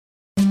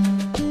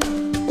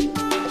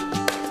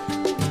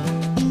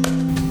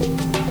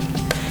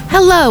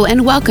Hello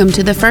and welcome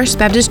to the First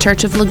Baptist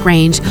Church of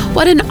LaGrange.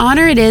 What an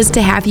honor it is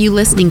to have you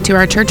listening to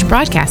our church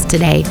broadcast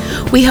today.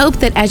 We hope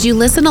that as you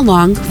listen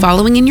along,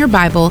 following in your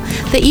Bible,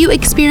 that you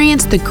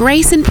experience the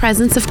grace and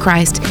presence of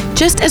Christ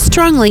just as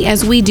strongly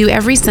as we do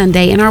every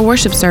Sunday in our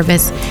worship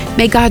service.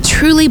 May God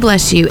truly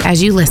bless you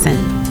as you listen.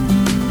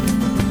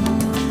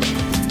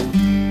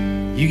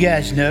 You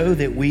guys know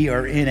that we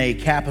are in a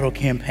capital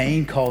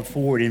campaign called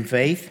Forward in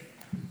Faith.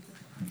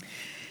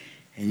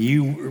 And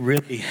you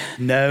really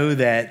know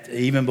that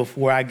even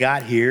before I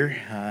got here,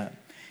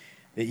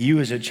 that you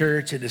as a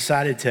church had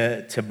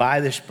decided to buy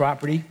this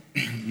property.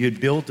 You had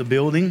built a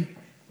building.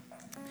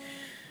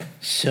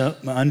 So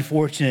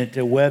unfortunate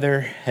weather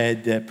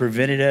had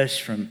prevented us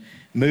from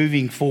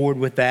moving forward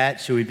with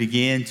that. So we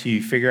began to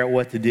figure out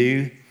what to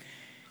do.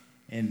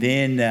 And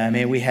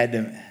then, we had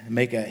to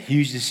make a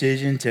huge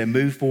decision to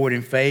move forward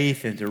in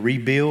faith and to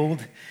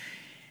rebuild.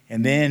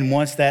 And then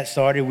once that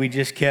started, we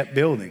just kept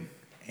building.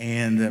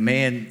 And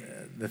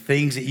the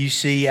things that you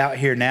see out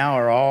here now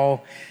are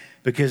all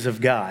because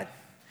of God.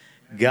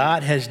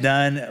 God has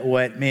done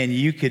what,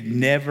 you could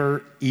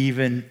never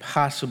even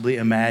possibly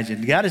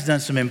imagine. God has done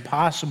some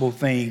impossible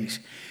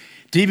things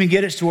to even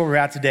get us to where we're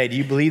at today. Do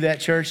you believe that,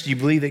 church? Do you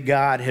believe that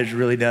God has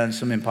really done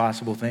some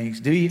impossible things?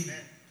 Do you?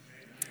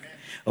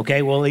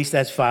 Okay, well, at least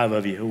that's 5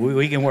 of you.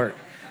 We can work.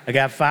 I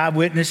got 5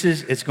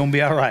 witnesses. It's going to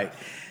be all right.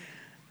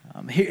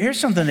 Here's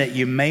something that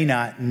you may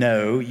not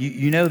know.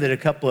 You know that a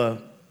couple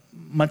of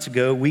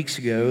weeks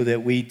ago,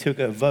 that we took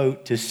a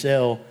vote to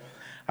sell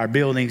our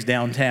buildings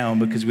downtown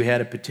because we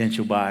had a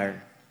potential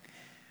buyer.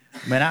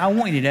 I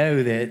want you to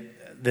know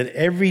that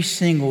every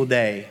single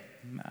day,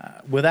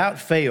 without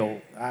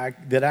fail,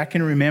 that I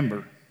can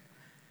remember,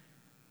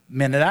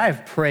 that I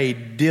have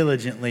prayed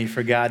diligently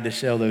for God to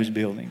sell those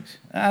buildings.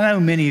 I know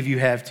many of you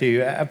have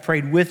too. I've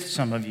prayed with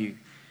some of you.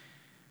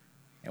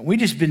 And we've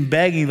just been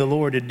begging the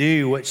Lord to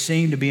do what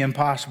seemed to be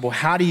impossible.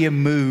 How do you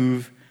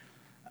move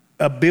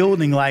a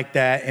building like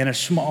that in a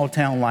small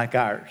town like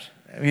ours?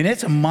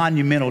 It's a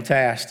monumental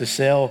task to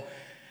sell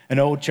an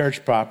old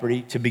church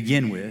property to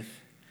begin with.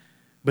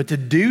 But to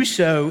do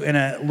so in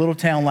a little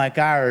town like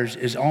ours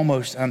is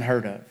almost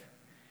unheard of.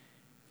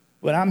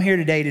 But I'm here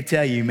today to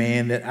tell you,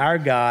 that our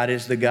God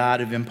is the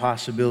God of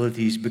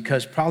impossibilities,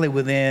 because probably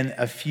within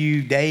a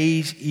few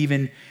days,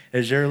 even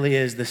as early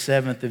as the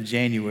 7th of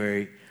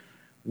January,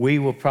 we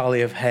will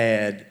probably have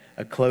had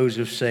a close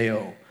of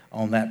sale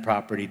on that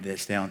property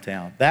that's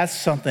downtown. That's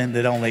something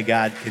that only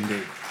God can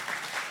do.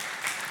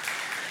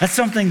 That's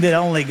something that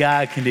only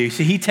God can do.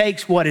 See, he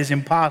takes what is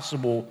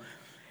impossible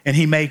and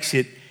he makes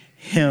it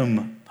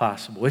him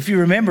possible. If you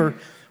remember,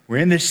 we're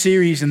in this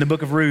series in the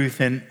book of Ruth,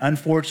 and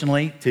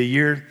unfortunately, to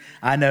your,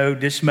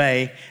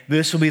 dismay,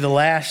 this will be the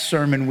last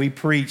sermon we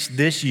preach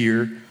this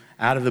year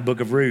out of the book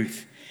of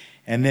Ruth.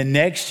 And then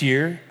next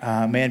year,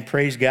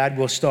 praise God,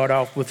 we'll start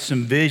off with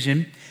some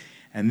vision.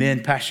 And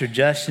then Pastor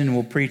Justin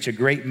will preach a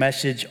great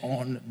message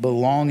on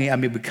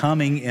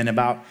becoming, and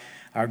about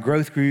our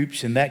growth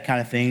groups and that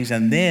kind of things.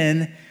 And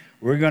then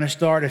we're going to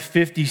start a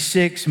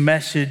 56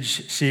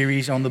 message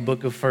series on the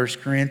book of 1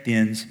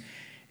 Corinthians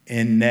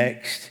in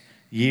next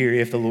year,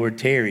 if the Lord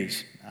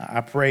tarries.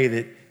 I pray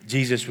that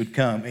Jesus would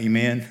come.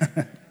 Amen.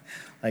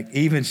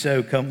 Even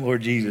so, come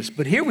Lord Jesus.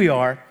 But here we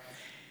are,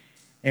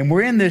 and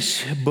we're in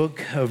this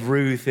book of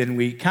Ruth, and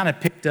we kind of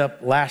picked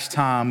up last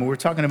time. We're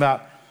talking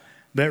about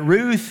that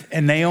Ruth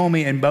and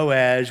Naomi and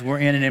Boaz were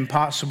in an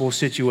impossible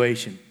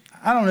situation.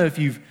 I don't know if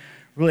you've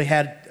really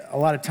had a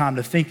lot of time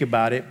to think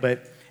about it,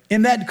 but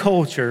in that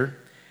culture,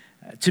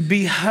 to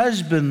be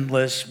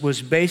husbandless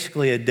was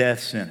basically a death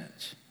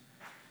sentence.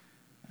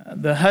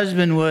 The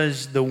husband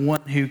was the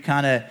one who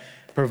kind of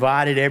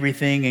provided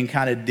everything and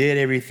kind of did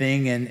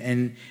everything,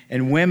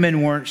 and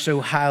women weren't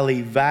so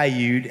highly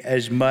valued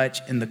as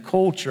much in the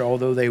culture,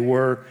 although they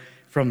were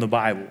from the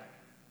Bible.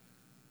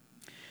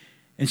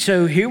 And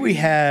so here we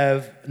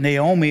have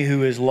Naomi,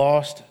 who has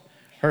lost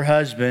her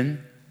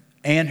husband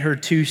and her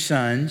 2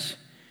 sons.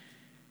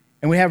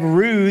 And we have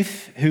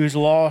Ruth, who's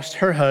lost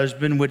her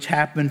husband, which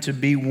happened to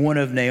be one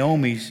of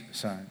Naomi's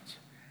sons.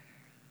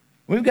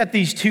 We've got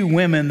these 2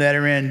 women that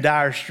are in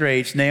dire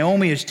straits.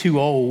 Naomi is too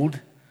old,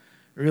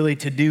 really,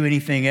 to do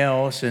anything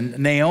else. And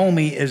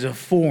Naomi is a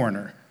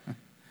foreigner.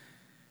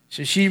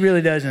 So she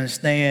really doesn't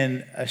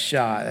stand a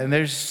shot. And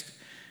there's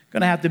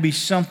going to have to be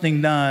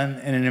something done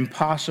in an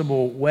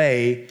impossible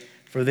way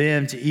for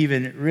them to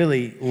even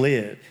really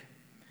live.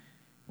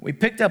 We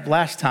picked up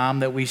last time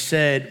that we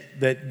said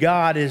that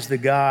God is the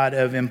God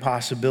of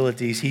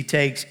impossibilities. He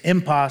takes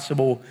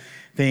impossible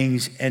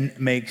things and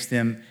makes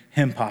them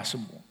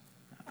impossible.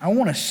 I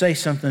want to say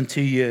something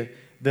to you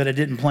that I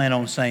didn't plan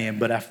on saying,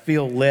 but I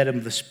feel led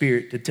of the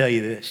Spirit to tell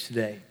you this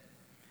today.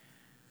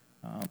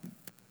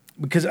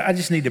 Because I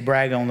just need to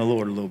brag on the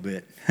Lord a little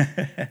bit.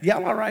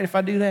 Y'all all right if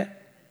I do that?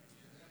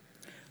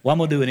 Well, I'm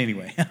going to do it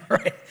anyway. All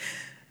right.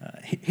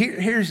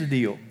 Here's the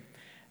deal.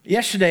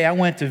 Yesterday, I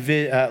went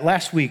to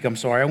last week,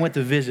 I went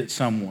to visit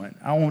someone.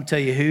 I won't tell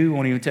you who, I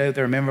won't even tell you if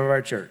they're a member of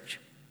our church.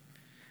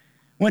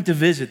 Went to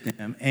visit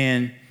them,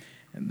 and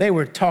They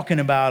were talking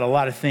about a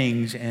lot of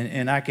things,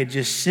 and I could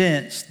just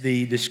sense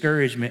the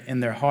discouragement in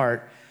their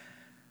heart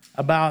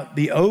about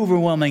the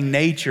overwhelming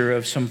nature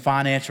of some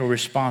financial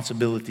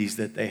responsibilities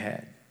that they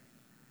had.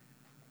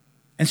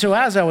 And so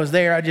as I was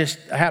there,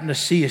 I happened to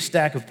see a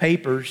stack of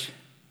papers,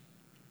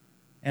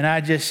 and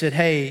I just said,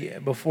 hey,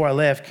 before I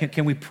left,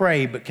 can we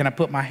pray, but can I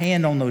put my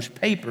hand on those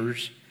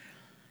papers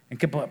and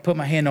can put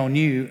my hand on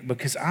you,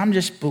 because I'm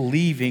just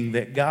believing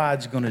that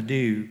God's going to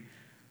do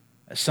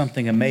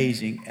something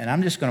amazing, and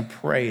I'm just going to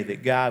pray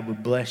that God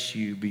would bless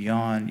you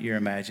beyond your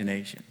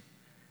imagination.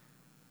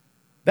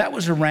 That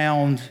was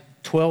around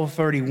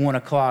 12:30, 1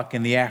 o'clock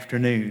in the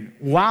afternoon.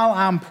 While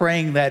I'm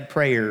praying that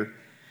prayer,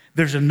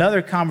 there's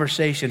another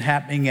conversation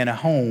happening in a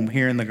home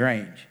here in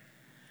LaGrange.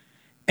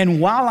 And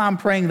while I'm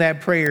praying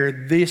that prayer,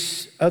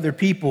 these other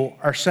people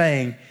are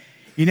saying,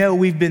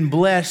 we've been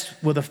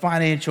blessed with a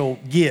financial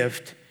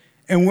gift,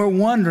 and we're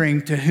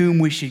wondering to whom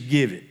we should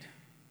give it.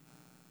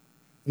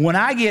 When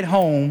I get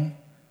home,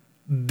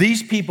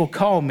 these people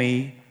call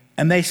me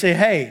and they say,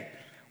 hey,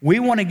 we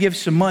want to give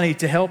some money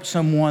to help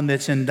someone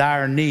that's in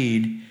dire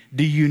need.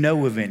 Do you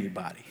know of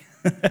anybody?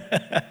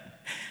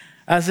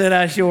 I said,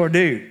 I sure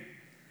do.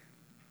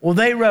 Well,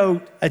 they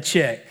wrote a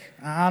check.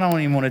 I don't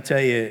even want to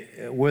tell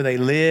you where they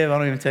live. I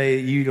don't even tell you,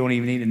 you don't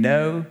even need to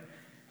know.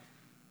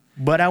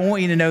 But I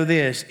want you to know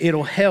this.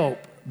 It'll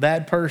help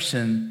that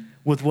person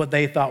with what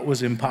they thought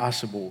was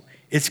impossible.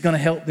 It's going to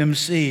help them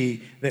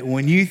see that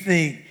when you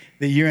think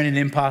that you're in an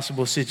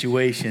impossible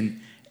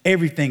situation,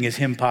 everything is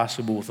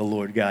impossible with the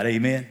Lord God.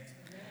 Amen.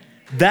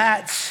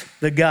 That's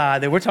the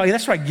God that we're talking.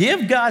 That's right.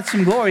 Give God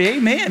some glory.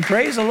 Amen.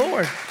 Praise the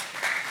Lord.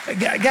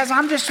 Guys,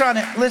 I'm just trying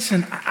to,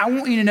 listen, I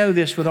want you to know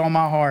this with all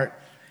my heart.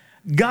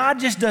 God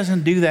just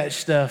doesn't do that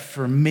stuff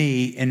for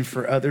me and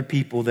for other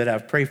people that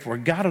I've prayed for.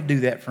 God will do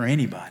that for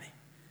anybody.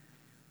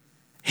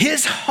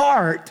 His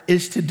heart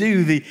is to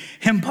do the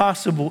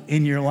impossible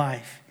in your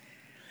life.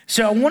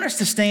 So I want us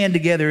to stand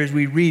together as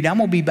we read. I'm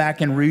going to be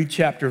back in RUTH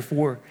chapter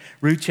 4.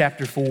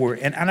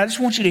 And I just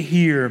want you to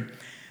hear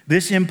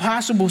this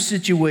impossible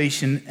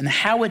situation and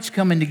how it's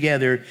coming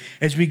together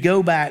as we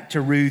go back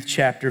to RUTH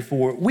chapter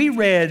 4. We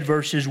read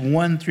verses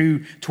 1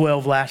 through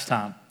 12 last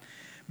time,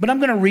 but I'm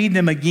going to read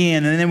them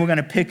again and then we're going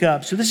to pick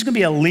up. So this is going to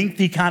be a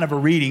lengthy kind of a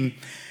reading,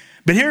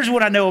 but here's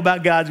what I know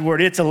about God's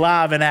word. It's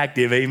alive and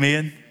active,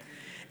 amen?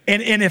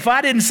 And if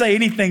I didn't say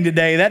anything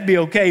today, that'd be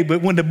okay,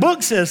 but when the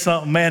book says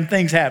something, man,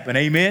 things happen,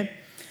 amen?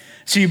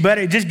 So you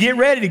better just get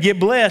ready to get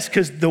blessed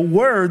because the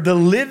word, the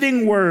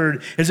living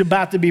word, is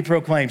about to be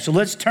proclaimed. So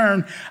let's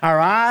turn our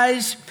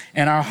eyes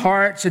and our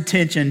heart's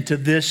attention to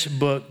this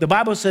book. The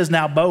Bible says,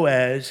 now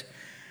Boaz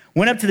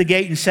went up to the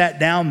gate and sat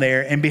down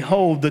there, and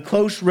behold, the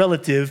close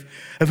relative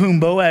of whom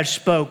Boaz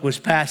spoke was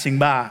passing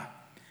by.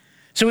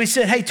 So he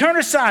said, hey, turn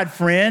aside,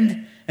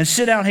 friend, and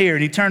sit down here.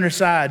 And he turned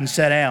aside and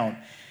sat down.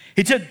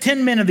 He took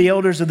 10 men of the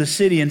elders of the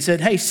city and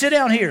said, hey, sit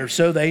down here.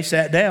 So they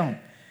sat down.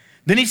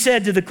 Then he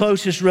said to the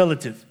closest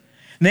relative,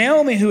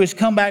 Naomi, who has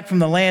come back from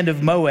the land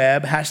of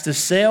Moab, has to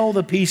sell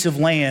the piece of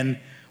land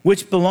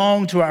which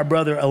belonged to our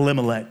brother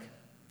Elimelech.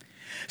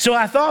 So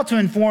I thought to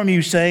inform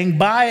you, saying,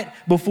 buy it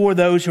before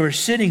those who are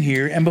sitting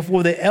here and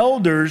before the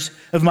elders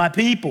of my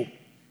people.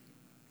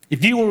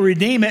 If you will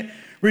redeem it,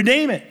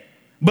 redeem it.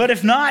 But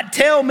if not,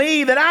 tell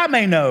me that I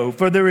may know,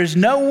 for there is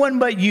no one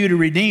but you to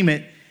redeem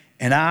it,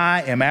 and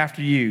I am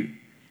after you.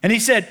 And he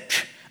said,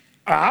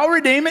 I'll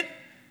redeem it.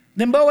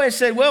 Then Boaz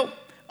said, well,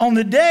 on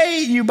the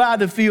day you buy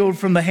the field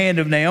from the hand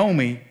of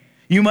Naomi,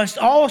 you must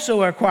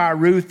also acquire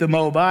Ruth the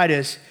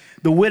Moabitess,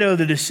 the widow of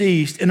the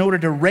deceased, in order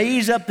to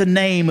raise up the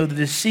name of the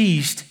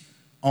deceased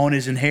on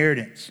his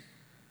inheritance.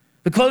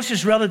 The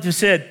closest relative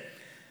said,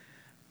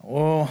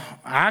 well,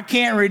 I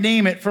can't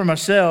redeem it for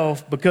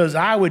myself because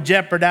I would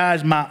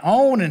jeopardize my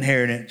own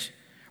inheritance.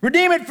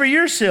 Redeem it for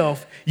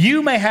yourself.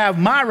 You may have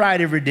my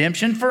right of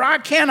redemption, for I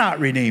cannot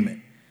redeem it.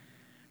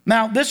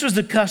 Now, this was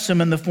the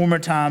custom in the former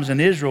times in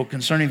Israel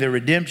concerning the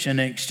redemption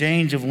and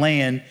exchange of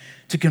land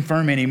to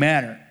confirm any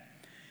matter.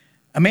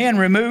 A man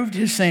removed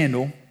his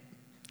sandal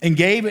and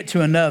gave it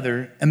to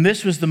another, and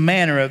this was the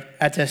manner of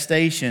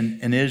attestation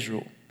in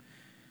Israel.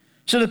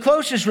 So the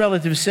closest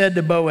relative said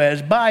to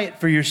Boaz, buy it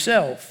for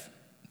yourself,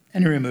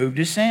 and he removed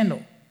his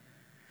sandal.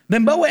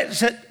 Then Boaz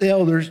said to the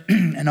elders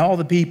and all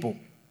the people,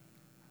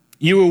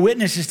 you are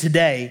witnesses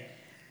today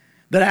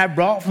that I have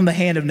brought from the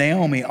hand of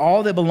Naomi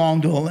all that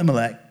belonged to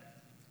Elimelech,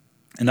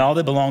 and all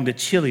that belonged to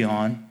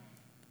Chilion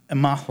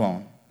and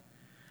Mahlon.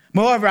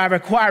 Moreover, I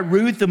required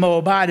Ruth the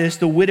Moabitess,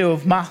 the widow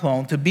of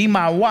Mahlon, to be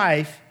my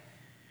wife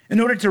in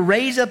order to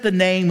raise up the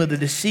name of the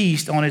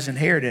deceased on his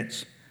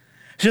inheritance,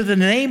 so that the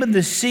name of the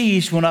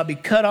deceased will not be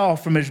cut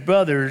off from his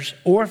brothers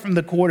or from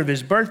the court of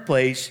his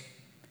birthplace.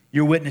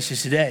 Your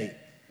witnesses today.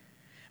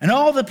 And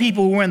all the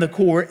people who were in the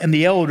court and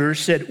the elders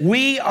said,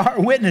 we are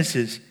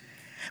witnesses.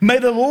 May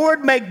the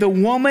Lord make the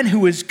woman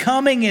who is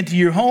coming into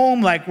your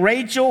home like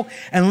Rachel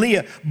and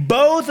Leah,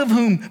 both of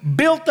whom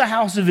built the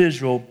house of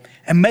Israel,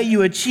 and may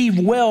you achieve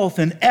wealth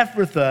in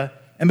Ephrathah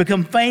and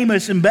become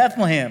famous in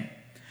Bethlehem.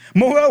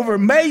 Moreover,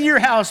 may your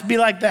house be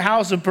like the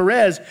house of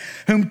Perez,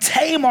 whom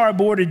Tamar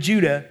bore to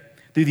Judah,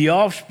 through the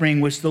offspring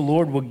which the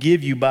Lord will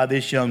give you by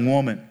this young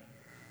woman.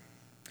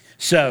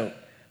 So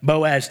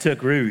Boaz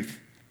took Ruth,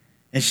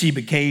 and she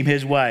became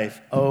his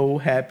wife. Oh,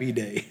 happy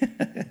day.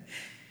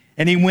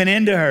 And he went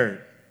into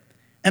her,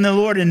 and the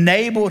Lord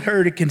enabled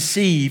her to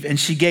conceive, and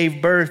she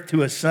gave birth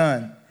to a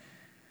son.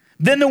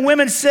 Then the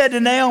women said to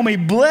Naomi,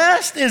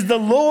 blessed is the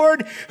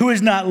Lord who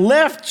has not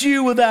left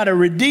you without a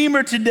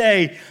redeemer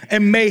today,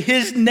 and may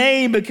his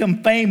name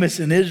become famous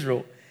in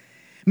Israel.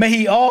 May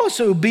he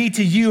also be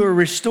to you a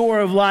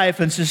restorer of life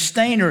and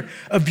sustainer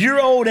of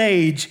your old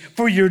age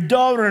for your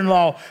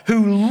daughter-in-law,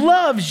 who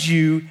loves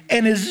you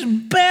and is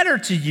better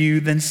to you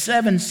than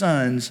 7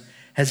 sons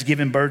has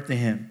given birth to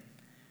him.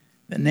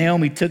 Then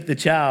Naomi took the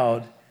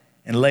child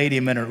and laid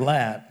him in her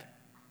lap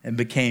and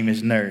became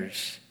his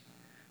nurse.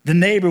 The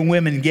neighbor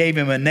women gave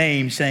him a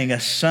name, saying, a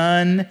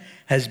son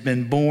has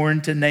been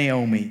born to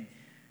Naomi.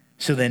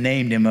 So they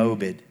named him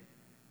Obed.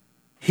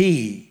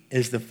 He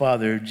is the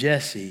father of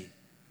Jesse,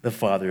 the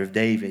father of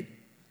David.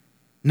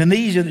 Now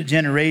these are the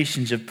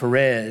generations of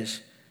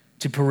Perez.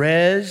 To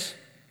Perez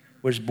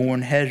was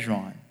born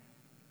Hezron.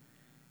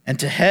 And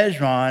to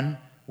Hezron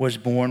was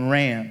born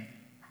Ram.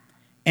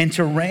 And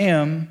to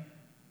Ram,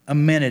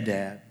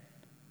 Amminadab.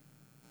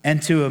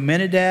 And to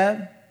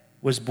Amminadab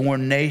was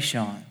born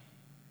Nahshon.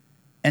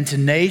 And to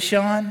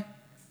Nahshon,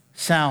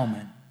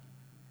 Salmon.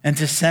 And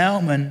to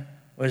Salmon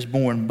was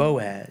born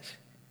Boaz.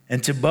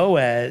 And to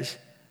Boaz,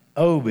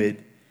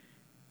 Obed.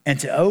 And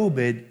to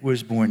Obed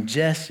was born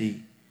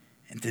Jesse.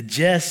 And to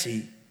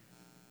Jesse,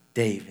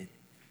 David.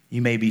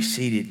 You may be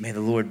seated. May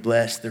the Lord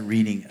bless the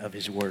reading of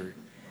his word.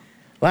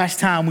 Last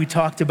time we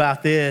talked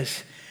about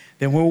this,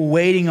 that we're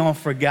waiting on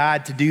for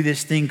God to do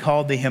this thing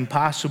called the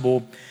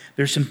Himpossible.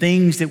 There's some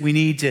things that we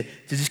need to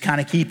just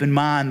kind of keep in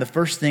mind. The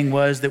first thing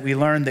was that we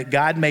learned that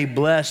God may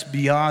bless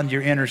beyond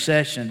your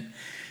intercession.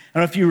 I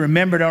don't know if you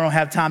remembered, I don't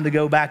have time to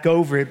go back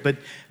over it, but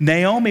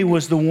Naomi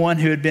was the one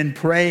who had been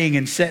praying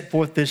and set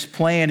forth this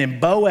plan, and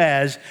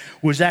Boaz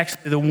was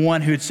actually the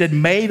one who had said,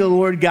 may the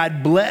Lord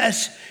God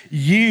bless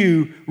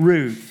you,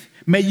 Ruth.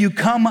 May you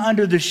come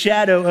under the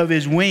shadow of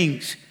his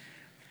wings.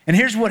 And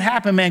here's what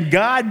happened, man.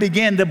 God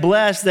began to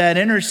bless that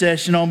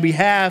intercession on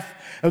behalf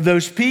of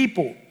those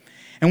people.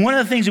 And one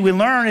of the things that we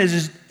learn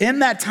is in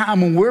that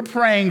time when we're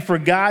praying for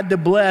God to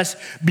bless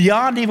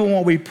beyond even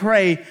what we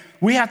pray,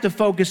 we have to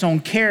focus on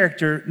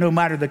character no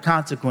matter the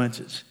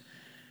consequences.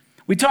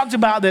 We talked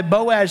about that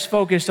Boaz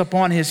focused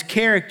upon his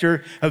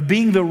character of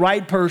being the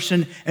right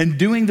person and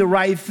doing the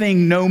right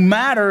thing no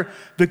matter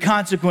the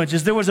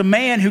consequences. There was a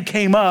man who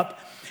came up,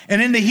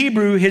 and in the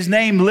Hebrew, his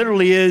name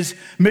literally is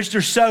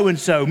Mr.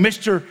 So-and-so,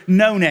 Mr.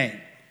 No Name.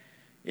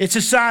 It's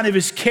a sign of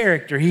his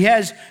character. He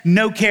has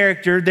no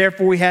character,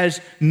 therefore he has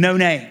no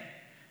name.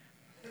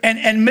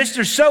 And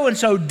Mr.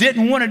 So-and-so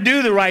didn't want to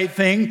do the right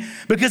thing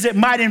because it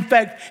might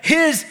infect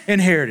his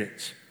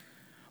inheritance.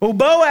 Well,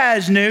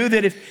 Boaz knew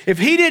that if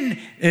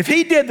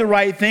he did the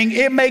right thing,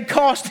 it may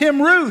cost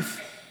him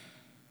Ruth.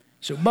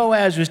 So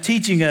Boaz was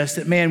teaching us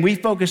that, man, we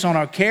focus on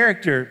our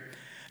character.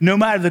 No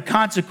matter the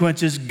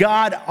consequences,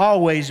 God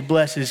always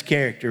blesses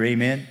character,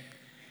 amen?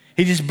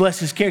 He just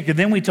blesses character.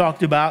 Then we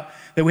talked about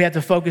that we have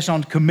to focus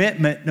on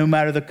commitment no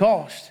matter the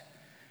cost.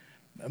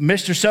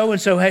 Mr.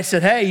 So-and-so has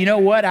said, hey, you know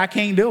what? I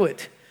can't do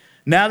it.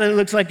 Now that it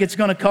looks like it's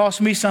going to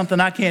cost me something,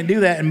 I can't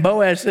do that. And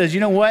Boaz says, you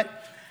know what?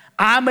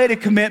 I made a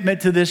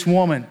commitment to this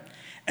woman.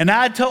 And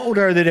I told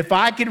her that if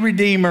I could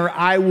redeem her,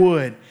 I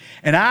would.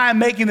 And I am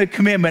making the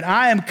commitment.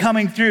 I am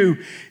coming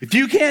through. If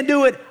you can't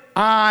do it,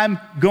 I'm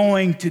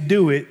going to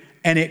do it.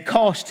 And it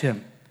cost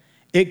him.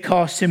 It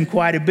cost him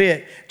quite a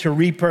bit to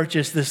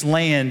repurchase this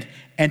land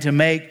and to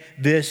make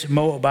this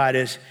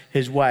Moabitess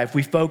his wife.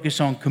 We focus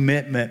on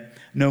commitment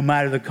no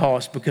matter the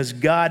cost because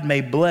God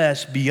may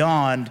bless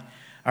beyond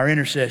our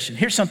intercession.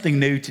 Here's something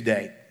new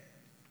today.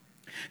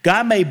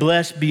 God may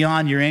bless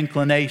beyond your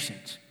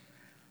inclinations.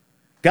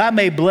 God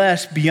may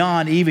bless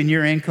beyond even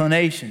your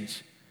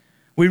inclinations.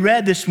 We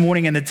read this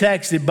morning in the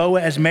text that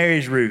Boaz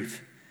marries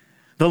Ruth.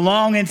 The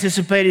long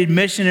anticipated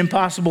Mission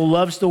Impossible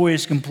love story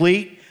is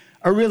complete,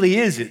 or really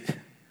is it?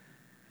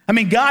 I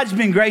mean, God's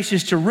been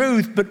gracious to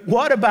Ruth, but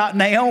what about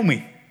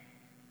Naomi?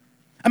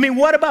 I mean,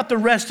 what about the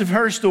rest of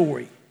her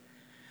story?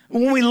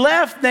 When we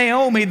left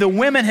Naomi, the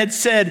women had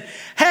said,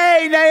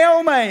 hey,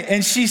 Naomi.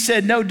 And she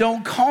said, no,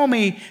 don't call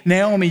me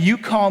Naomi. You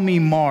call me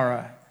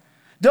Mara.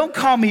 Don't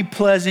call me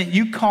pleasant.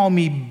 You call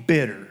me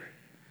bitter.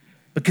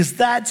 Because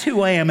that's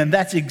who I am. And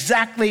that's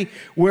exactly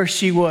where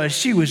she was.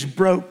 She was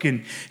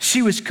broken.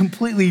 She was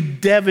completely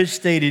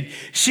devastated.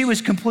 She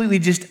was completely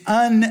just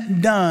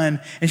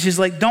undone. And she's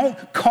like,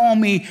 don't call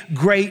me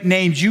great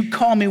names. You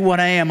call me what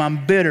I am.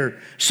 I'm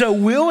bitter. So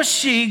will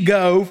she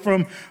go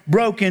from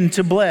broken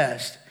to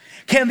blessed?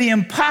 Can the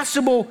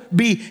impossible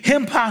be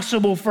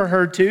impossible for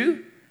her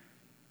too?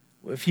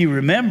 Well, if you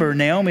remember,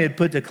 Naomi had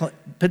put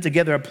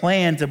together a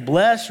plan to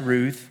bless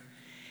Ruth.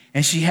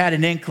 And she had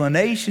an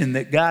inclination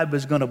that God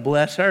was going to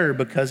bless her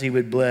because he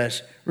would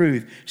bless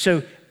Ruth.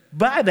 So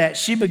by that,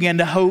 she began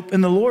to hope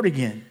in the Lord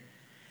again.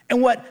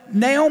 And what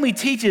Naomi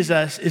teaches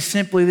us is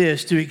simply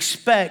this, to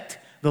expect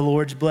the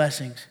Lord's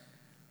blessings.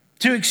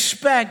 To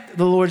expect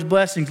the Lord's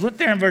blessings. Look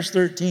there in verse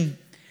 13.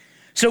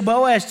 So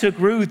Boaz took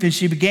Ruth and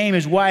she became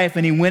his wife,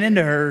 and he went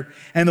into her,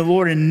 and the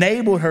Lord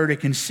enabled her to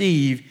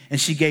conceive, and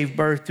she gave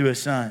birth to a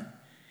son.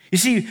 You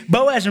see,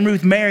 Boaz and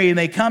Ruth marry, and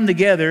they come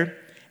together,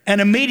 and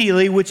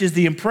immediately, which is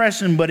the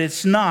impression, but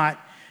it's not,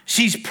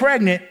 she's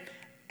pregnant.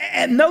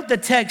 And note the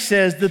text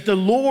says that the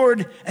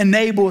Lord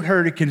enabled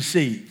her to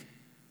conceive.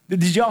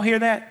 Did y'all hear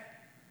that?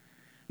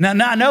 Now,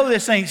 I know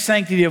this ain't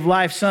Sanctity of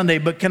Life Sunday,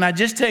 but can I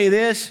just tell you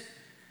this?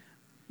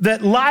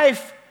 That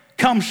life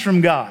comes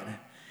from God.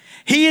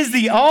 He is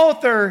the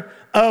author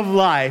of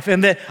life,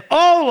 and that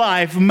all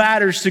life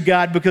matters to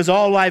God because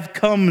all life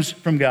comes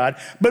from God.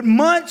 But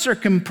months are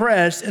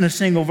compressed in a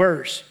single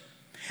verse.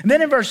 And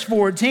then in verse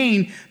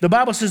 14, the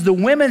Bible says, the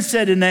women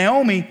said to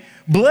Naomi,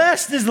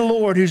 blessed is the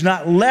Lord who's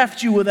not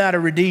left you without a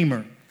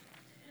redeemer.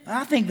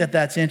 I think that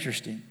that's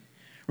interesting.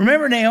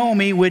 Remember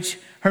Naomi, which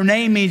her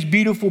name means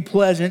beautiful,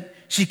 pleasant.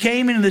 She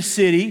came into the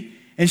city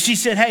and she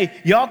said, hey,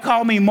 y'all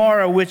call me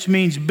Mara, which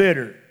means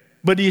bitter.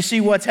 But do you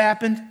see what's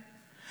happened?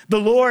 The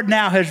Lord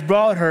now has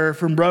brought her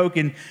from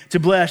broken to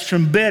blessed,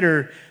 from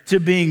bitter to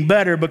being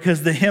better,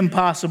 because the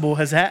impossible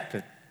has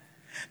happened.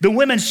 The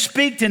women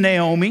speak to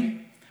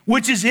Naomi,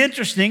 which is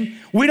interesting.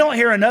 We don't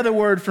hear another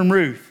word from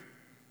Ruth.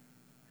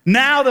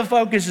 Now the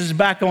focus is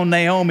back on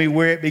Naomi,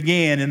 where it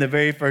began in the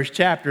very first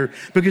chapter,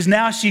 because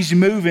now she's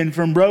moving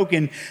from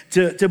broken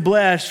to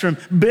blessed, from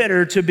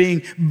bitter to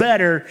being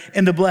better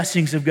in the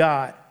blessings of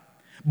God.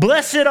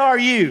 Blessed are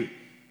you.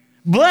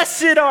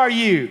 Blessed are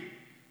you.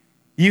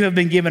 You have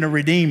been given a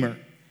redeemer.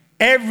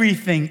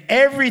 Everything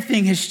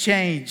has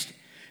changed.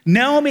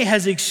 Naomi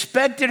has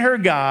expected her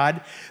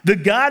God, the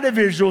God of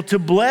Israel, to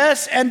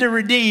bless and to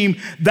redeem.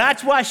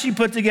 That's why she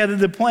put together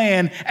the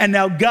plan, and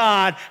now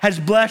God has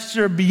blessed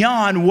her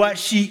beyond what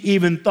she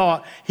even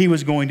thought he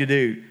was going to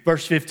do.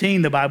 Verse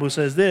 15, the Bible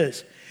says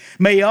this,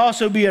 may he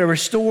also be a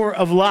restorer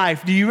of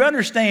life. Do you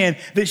understand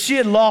that she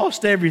had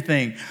lost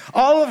everything?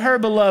 All of her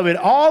beloved,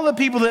 all the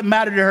people that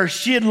mattered to her,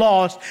 she had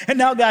lost. And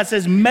now God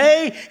says,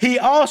 may he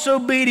also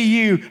be to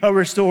you a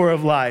restorer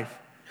of life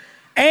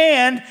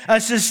and a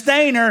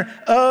sustainer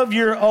of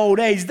your old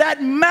age.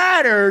 That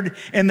mattered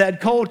in that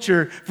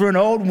culture for an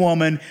old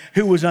woman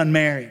who was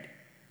unmarried.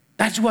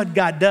 That's what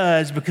God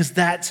does, because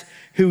that's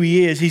who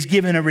he is. He's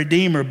given a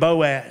redeemer,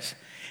 Boaz.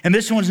 And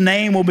this one's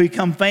name will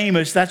become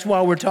famous. That's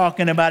why we're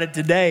talking about it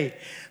today.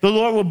 The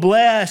Lord will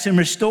bless and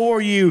restore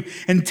you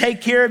and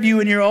take care of you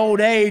in your old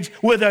age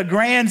with a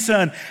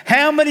grandson.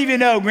 How many of you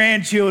know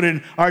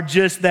grandchildren are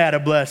just that, a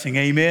blessing?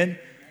 Amen?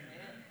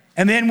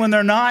 And then when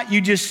they're not,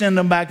 you just send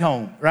them back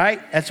home, right?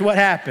 That's what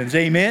happens.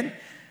 Amen?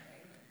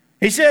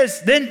 He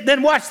says,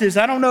 then watch this.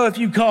 I don't know if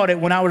you caught it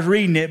when I was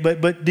reading it,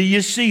 but do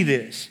you see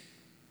this?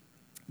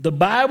 The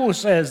Bible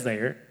says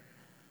there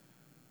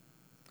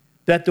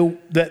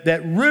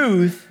that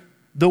Ruth,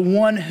 the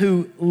one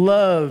who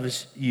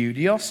loves you.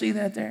 Do y'all see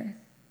that there?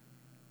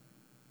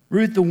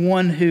 Ruth, the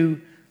one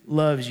who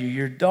loves you,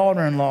 your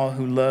daughter-in-law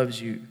who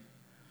loves you.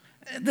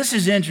 This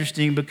is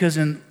interesting because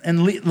in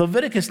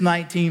Leviticus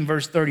 19,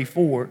 verse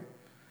 34,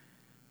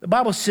 the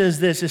Bible says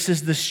this. It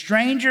says, the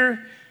stranger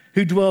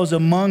who dwells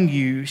among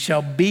you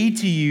shall be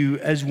to you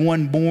as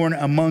one born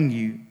among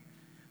you,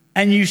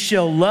 and you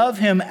shall love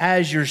him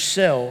as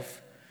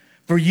yourself,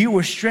 for you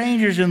were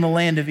strangers in the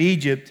land of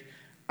Egypt.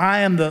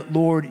 I am the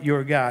Lord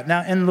your God.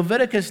 Now, in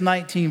Leviticus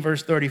 19,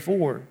 verse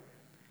 34,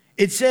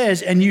 it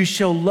says, and you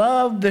shall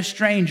love the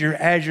stranger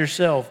as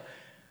yourself.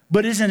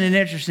 But isn't it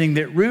interesting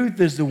that Ruth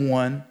is the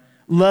one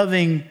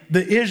loving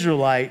the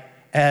Israelite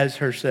as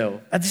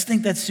herself? I just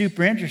think that's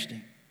super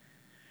interesting.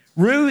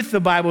 Ruth, the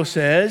Bible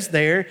says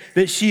there,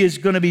 that she is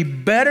going to be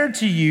better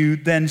to you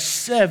than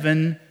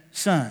 7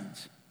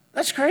 sons.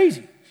 That's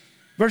crazy.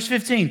 Verse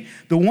 15,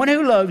 the one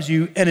who loves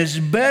you and is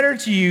better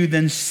to you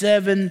than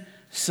 7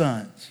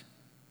 sons.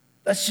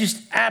 That's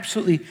just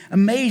absolutely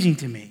amazing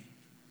to me.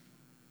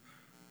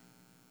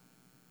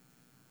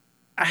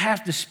 I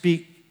have to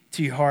speak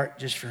to your heart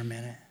just for a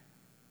minute.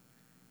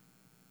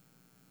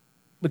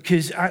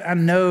 Because I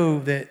know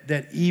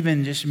that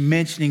even just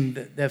mentioning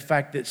the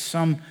fact that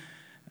some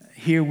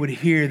here would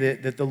hear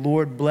that the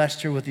Lord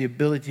blessed her with the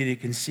ability to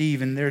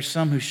conceive, and there's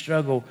some who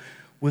struggle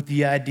with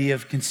the idea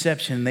of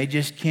conception. They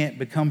just can't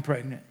become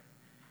pregnant.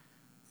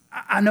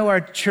 I know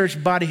our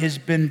church body has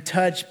been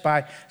touched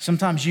by,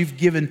 sometimes you've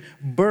given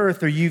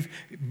birth or you've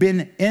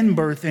been in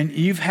birth and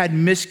you've had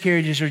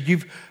miscarriages or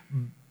you've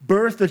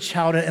birthed a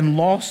child and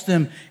lost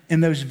them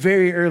in those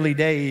very early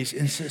days.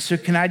 And so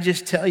can I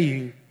just tell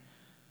you,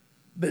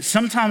 but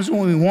sometimes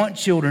when we want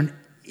children,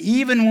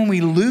 even when we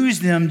lose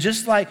them,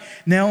 just like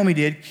Naomi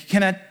did,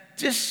 can I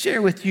just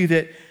share with you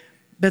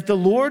that the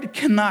Lord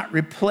cannot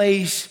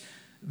replace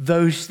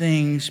those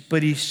things,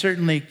 but he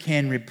certainly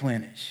can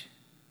replenish.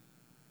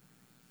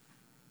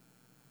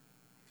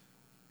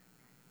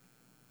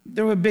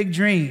 There were big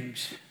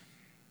dreams,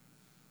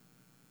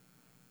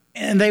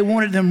 and they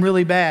wanted them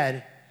really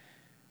bad.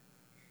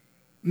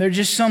 There are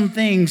just some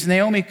things.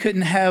 Naomi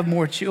couldn't have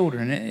more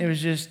children. It was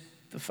just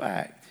the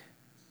fact.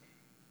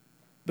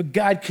 But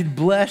God could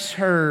bless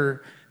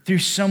her through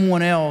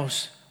someone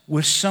else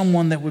with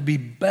someone that would be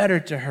better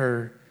to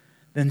her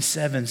than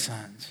 7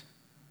 sons.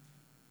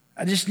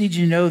 I just need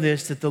you to know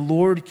this, that the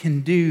Lord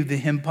can do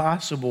the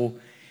impossible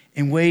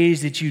in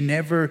ways that you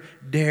never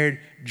dared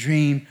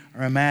dream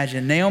or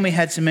imagine. Naomi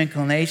had some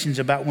inclinations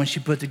about when she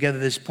put together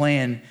this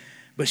plan,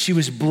 but she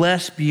was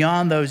blessed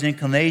beyond those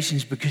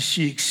inclinations because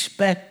she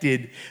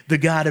expected the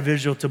God of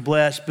Israel to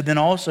bless. But then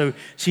also,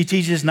 she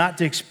teaches not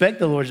to expect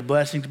the Lord's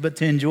blessings, but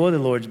to enjoy the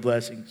Lord's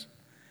blessings.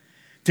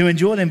 To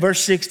enjoy them.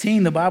 Verse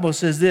 16, the Bible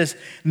says this,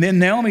 and then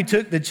Naomi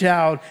took the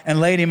child and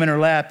laid him in her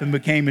lap and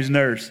became his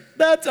nurse.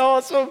 That's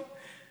awesome.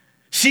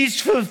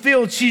 She's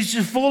fulfilled. She's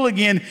full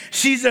again.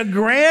 She's a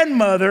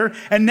grandmother,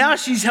 and now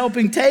she's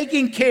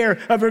taking care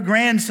of her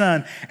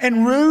grandson.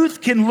 And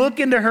Ruth can look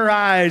into her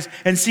eyes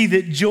and see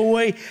that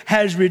joy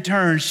has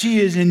returned.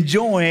 She is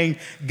enjoying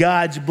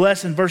God's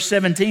blessing. Verse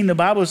 17, the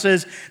Bible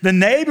says, the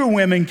neighbor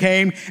women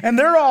came, and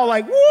they're all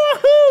like,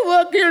 woohoo,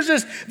 look, here's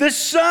this. The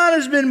son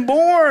has been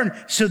born.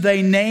 So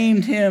they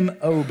named him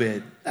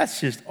Obed.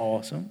 That's just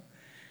awesome.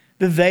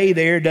 The they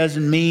there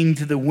doesn't mean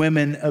to the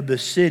women of the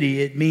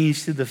city. It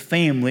means to the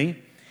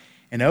family.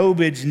 And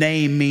Obed's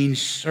name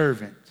means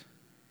servant.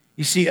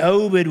 You see,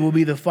 Obed will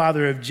be the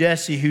father of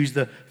Jesse, who's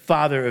the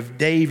father of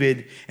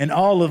David. And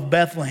all of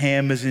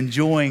Bethlehem is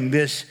enjoying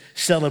this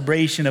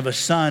celebration of a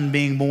son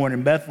being born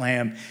in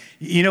Bethlehem.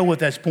 You know what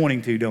that's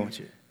pointing to, don't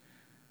you?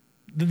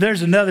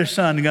 There's another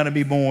son going to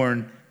be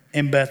born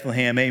in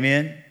Bethlehem.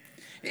 Amen?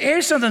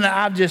 Here's something that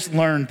I've just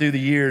learned through the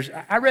years.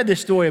 I read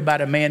this story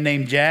about a man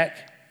named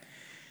Jack.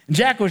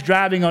 Jack was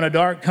driving on a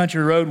dark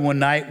country road one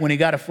night when he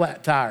got a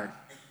flat tire.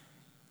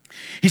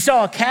 He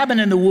saw a cabin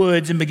in the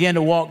woods and began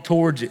to walk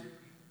towards it.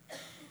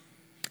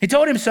 He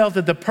told himself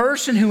that the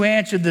person who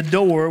answered the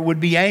door would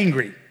be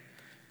angry,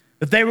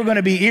 that they were going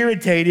to be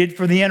irritated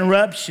for the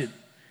interruption.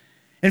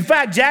 In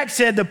fact, Jack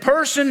said the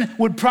person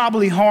would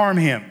probably harm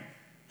him.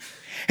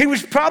 He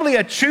was probably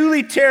a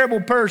truly terrible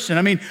person.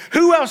 I mean,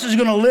 who else is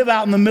going to live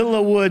out in the middle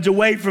of the woods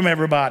away from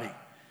everybody?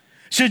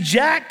 So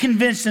Jack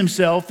convinced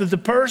himself that the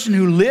person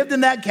who lived in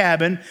that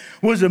cabin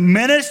was a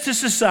menace to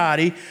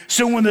society.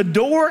 So when the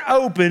door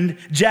opened,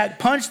 Jack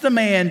punched the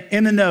man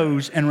in the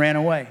nose and ran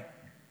away.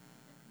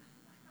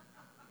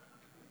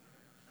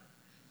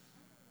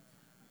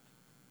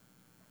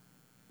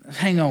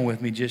 Hang on with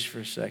me just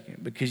for a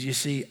second, because you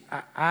see,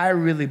 I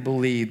really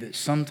believe that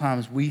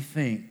sometimes we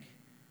think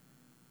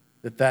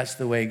that that's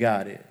the way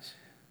God is.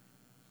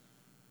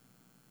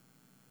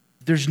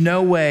 There's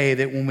no way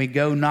that when we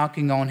go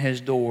knocking on his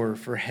door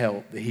for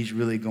help that he's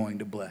really going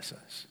to bless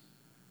us.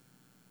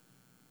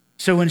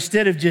 So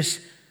instead of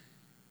just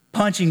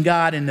punching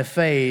God in the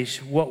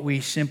face, what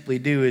we simply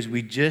do is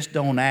we just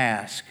don't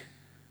ask,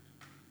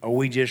 or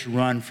we just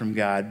run from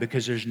God,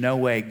 because there's no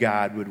way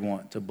God would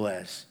want to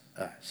bless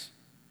us.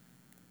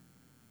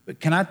 But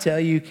can I tell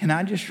you, can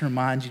I just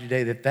remind you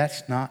today that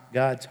that's not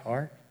God's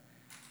heart?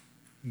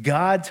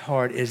 God's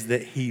heart is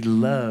that he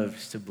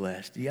loves to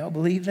bless. Do y'all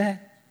believe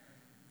that?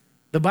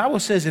 The Bible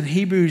says in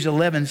Hebrews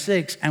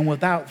 11:6, and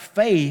without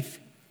faith,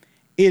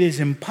 it is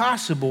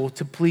impossible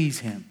to please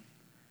him.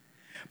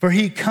 For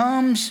he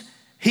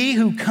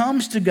who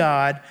comes to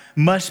God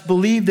must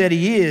believe that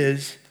he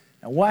is,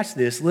 now watch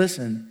this,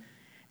 listen,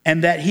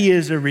 and that he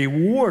is a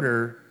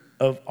rewarder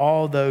of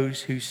all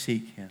those who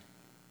seek him.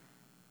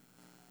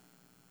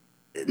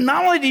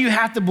 Not only do you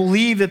have to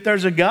believe that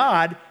there's a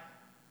God,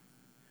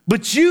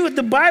 but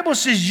the Bible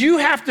says you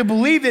have to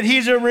believe that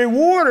he's a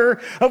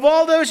rewarder of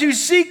all those who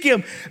seek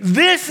him.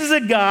 This is a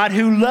God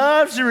who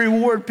loves to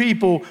reward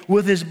people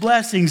with his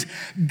blessings.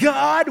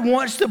 God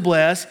wants to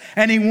bless,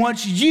 and he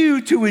wants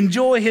you to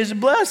enjoy his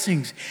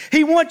blessings.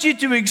 He wants you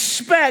to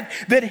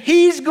expect that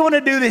he's going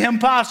to do the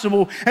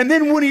impossible, and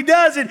then when he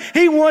does it,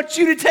 he wants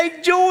you to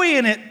take joy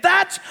in it.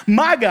 That's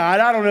my God.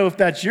 I don't know if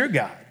that's your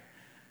God,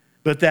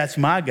 but that's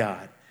my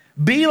God.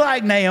 Be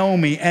like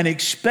Naomi and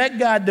expect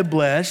God to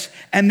bless,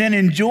 and then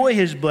enjoy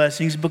his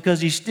blessings,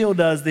 because he still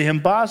does the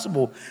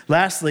impossible.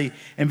 Lastly,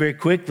 and very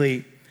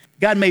quickly,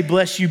 God may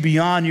bless you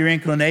beyond your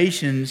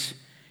inclinations.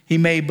 He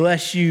may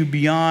bless you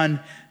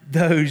beyond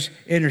those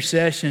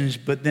intercessions,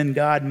 but then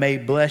God may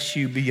bless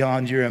you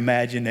beyond your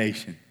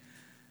imagination.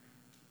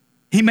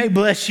 He may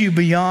bless you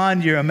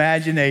beyond your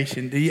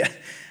imagination.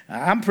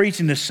 I'm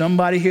preaching to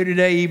somebody here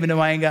today, even though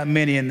I ain't got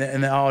many in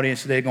the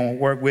audience today going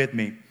to work with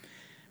me.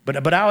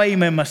 But I'll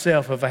amen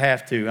myself if I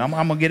have to. I'm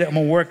going to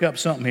work up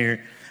something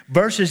here.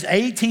 Verses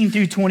 18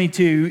 through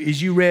 22, as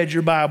you read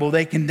your Bible,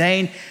 they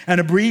contain an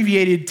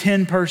abbreviated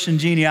 10-person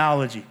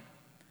genealogy.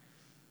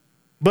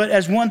 But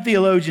as one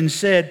theologian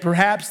said,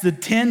 perhaps the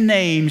 10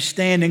 names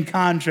stand in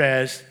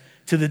contrast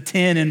to the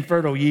 10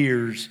 infertile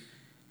years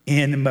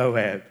in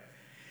Moab.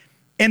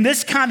 In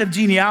this kind of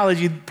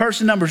genealogy,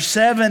 person number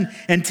 7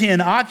 and 10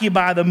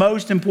 occupy the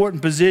most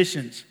important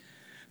positions.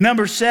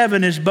 Number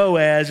 7 is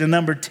Boaz, and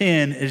number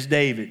 10 is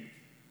David.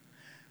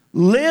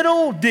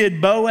 Little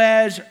did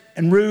Boaz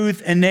and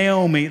Ruth and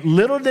Naomi,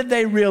 little did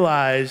they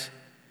realize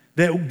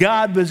that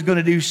God was going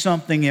to do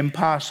something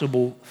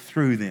impossible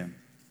through them.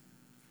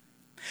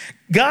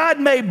 God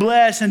may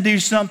bless and do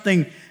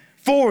something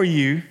for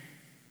you.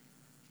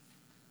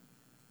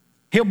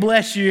 He'll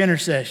bless your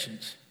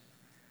intercessions.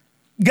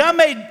 God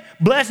may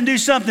bless and do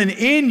something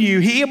in you.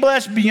 He'll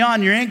bless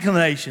beyond your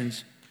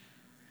inclinations.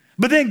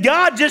 But then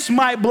God just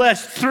might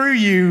bless through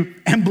you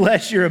and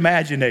bless your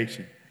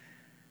imagination.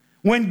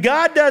 When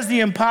God does the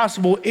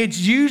impossible, it's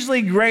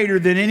usually greater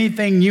than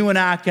anything you and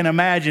I can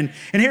imagine.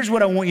 And here's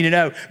what I want you to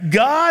know.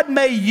 God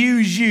may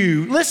use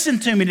you. Listen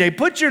to me today.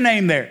 Put your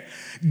name there.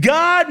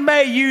 God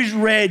may use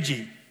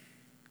Reggie.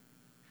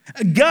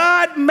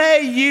 God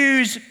may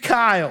use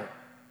Kyle.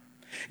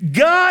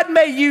 God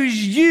may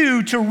use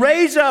you to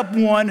raise up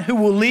one who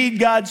will lead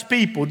God's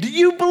people. Do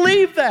you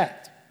believe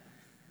that?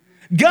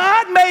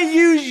 God may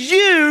use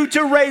you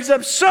to raise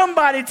up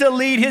somebody to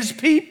lead his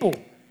people.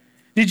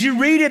 Did you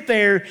read it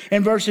there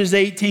in verses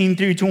 18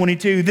 through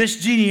 22? This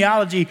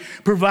genealogy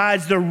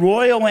provides the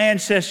royal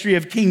ancestry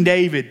of King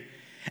David.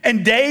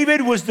 And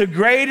David was the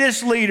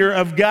greatest leader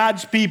of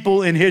God's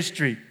people in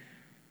history.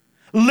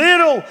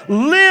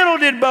 Little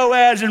did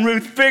Boaz and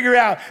Ruth figure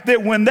out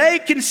that when they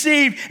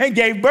conceived and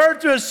gave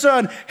birth to a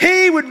son,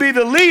 he would be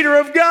the leader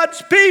of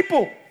God's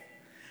people.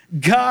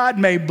 God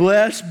may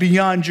bless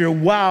beyond your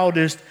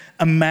wildest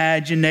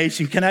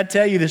imagination. Can I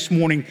tell you this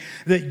morning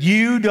that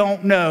you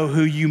don't know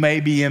who you may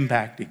be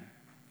impacting?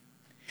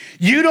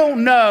 You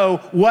don't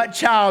know what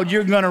child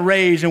you're going to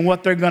raise and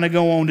what they're going to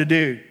go on to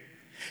do.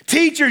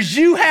 Teachers,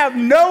 you have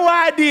no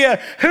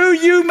idea who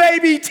you may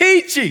be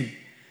teaching.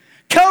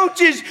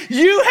 Coaches,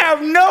 you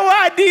have no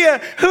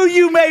idea who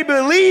you may be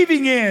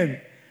believing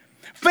in.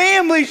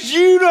 Families,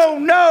 you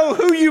don't know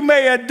who you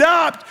may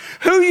adopt,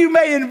 who you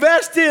may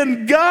invest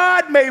in.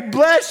 God may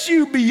bless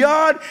you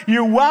beyond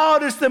your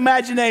wildest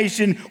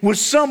imagination with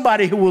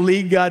somebody who will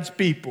lead God's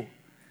people.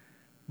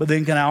 But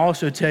then can I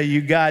also tell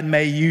you, God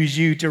may use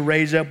you to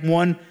raise up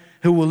one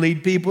who will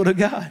lead people to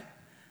God.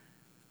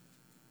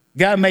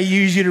 God may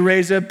use you to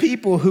raise up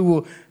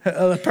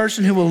a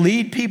person who will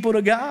lead people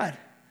to God.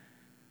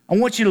 I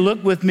want you to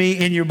look with me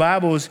in your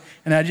Bibles,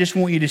 and I just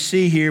want you to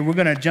see here. We're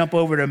going to jump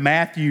over to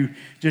Matthew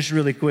just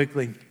really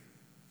quickly.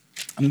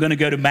 I'm going to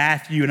go to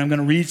Matthew, and I'm going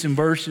to read some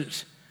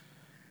verses.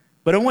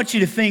 But I want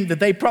you to think that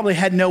they probably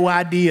had no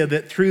idea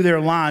that through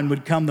their line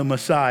would come the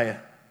Messiah,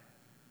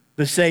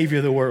 the Savior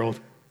of the world.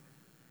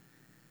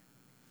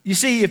 You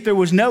see, if there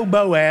was no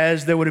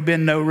Boaz, there would have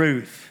been no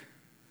Ruth.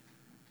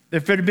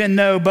 If there had been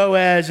no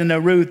Boaz and no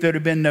Ruth, there would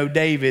have been no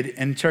David.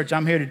 And church,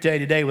 I'm here to tell you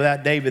today,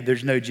 without David,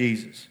 there's no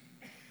Jesus.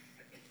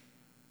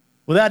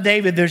 Without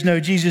David, there's no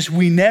Jesus.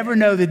 We never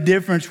know the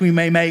difference we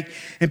may make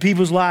in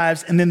people's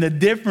lives and then the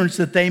difference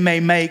that they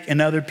may make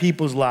in other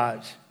people's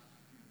lives.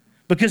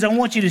 Because I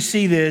want you to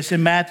see this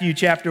in Matthew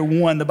chapter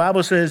 1. The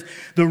Bible says,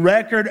 the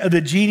record of the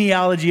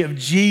genealogy of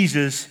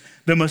Jesus,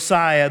 the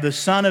Messiah, the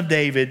son of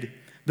David,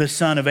 the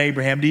son of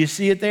Abraham. Do you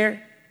see it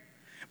there?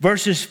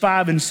 Verses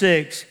 5 and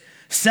 6.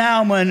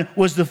 Salmon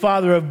was the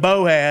father of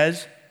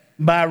Boaz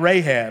by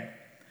Rahab.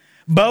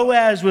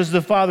 Boaz was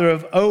the father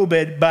of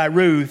Obed by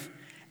Ruth.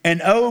 And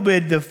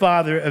Obed, the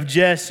father of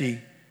Jesse.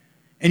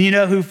 And you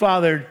know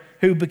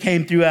who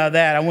became through out of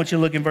that? I want you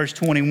to look in verse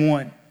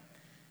 21.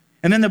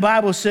 And then the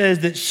Bible says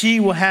that she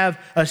will have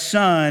a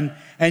son,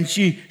 and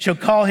she shall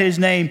call his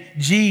name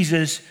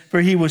Jesus, for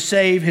he will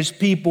save his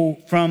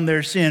people from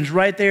their sins.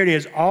 Right there it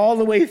is, all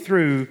the way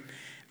through.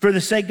 For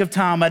the sake of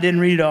time, I didn't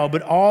read it all,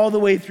 but all the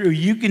way through,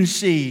 you can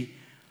see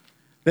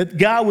that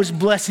God was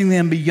blessing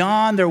them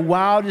beyond their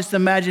wildest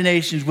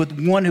imaginations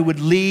with one who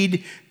would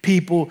lead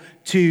people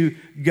to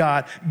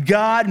God.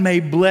 God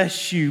may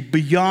bless you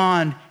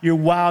beyond your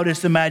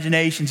wildest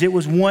imaginations. It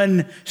was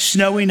one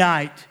snowy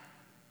night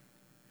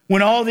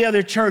when all the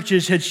other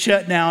churches had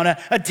shut down.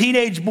 A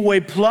teenage boy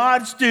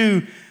plods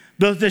through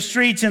the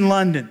streets in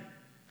London.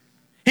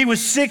 He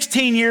was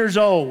 16 years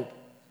old,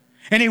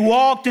 and he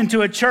walked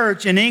into a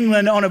church in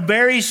England on a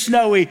very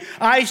snowy,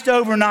 iced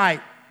over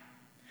night.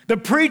 The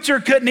preacher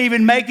couldn't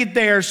even make it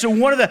there. So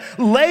one of the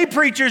lay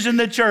preachers in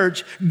the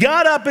church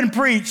got up and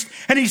preached,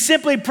 and he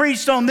simply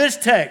preached on this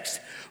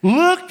text.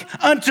 Look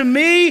unto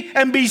me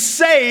and be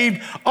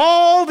saved,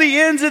 all the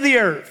ends of the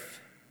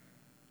earth.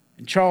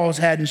 And Charles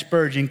Haddon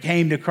Spurgeon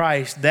came to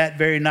Christ that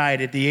very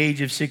night at the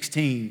age of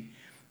 16.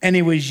 And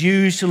he was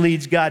used to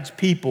lead God's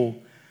people,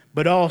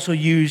 but also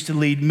used to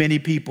lead many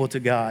people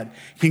to God.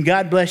 Can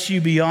God bless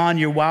you beyond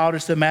your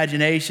wildest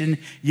imagination?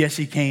 Yes,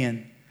 he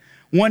can.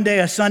 One day,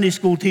 a Sunday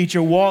school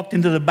teacher walked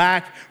into the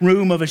back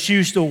room of a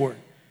shoe store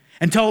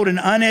and told an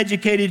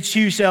uneducated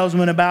shoe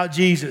salesman about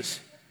Jesus.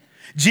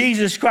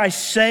 Jesus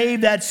Christ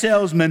saved that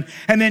salesman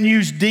and then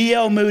used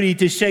D.L. Moody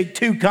to shake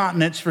 2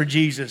 continents for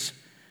Jesus.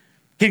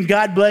 Can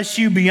God bless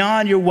you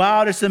beyond your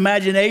wildest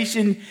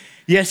imagination?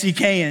 Yes, he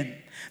can.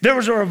 There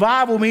was a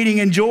revival meeting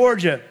in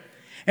Georgia,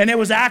 and it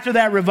was after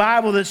that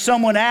revival that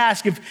someone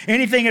asked if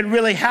anything had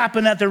really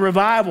happened at the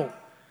revival.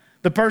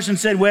 The person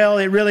said, well,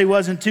 it really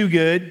wasn't too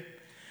good.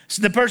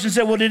 So the person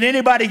said, well, did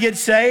anybody get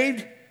saved?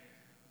 The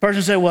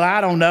person said, well,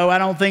 I don't know. I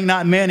don't think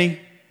not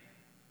many.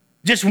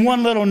 Just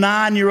one little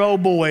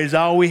 9-year-old boy is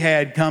all we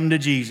had come to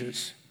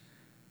Jesus.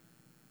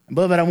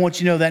 Beloved, I want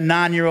you to know that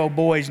 9-year-old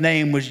boy's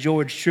name was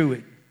George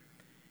Truett.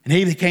 And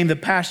he became the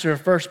pastor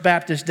of First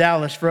Baptist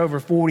Dallas for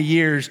over 40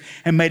 years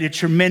and made a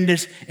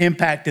tremendous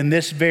impact in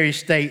this very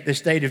state, the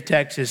state of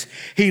Texas.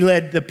 He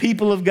led the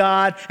people of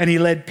God and he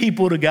led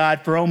people to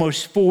God for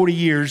almost 40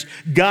 years.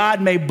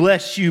 God may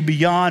bless you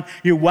beyond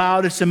your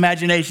wildest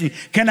imagination.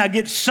 Can I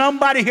get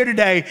somebody here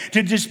today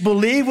to just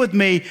believe with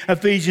me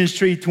Ephesians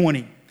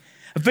 3:20?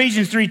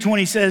 Ephesians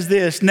 3:20 says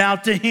this, "Now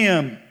to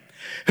him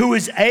who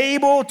is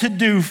able to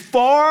do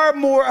far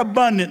more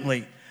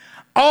abundantly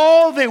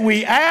all that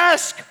we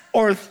ask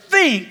or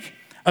think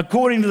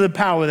according to the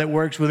power that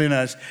works within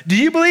us." Do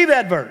you believe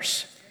that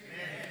verse?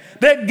 Amen.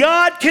 That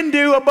God can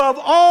do above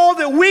all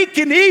that we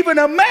can even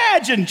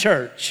imagine,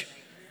 church.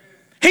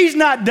 He's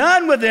not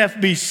done with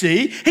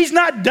FBC. He's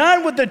not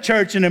done with the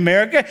church in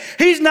America.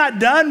 He's not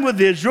done with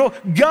Israel.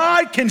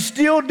 God can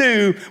still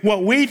do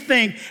what we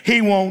think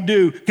he won't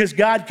do, because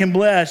God can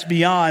bless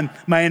beyond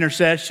my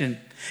intercession.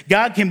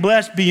 God can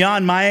bless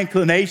beyond my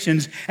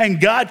inclinations,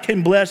 and God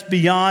can bless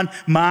beyond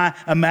my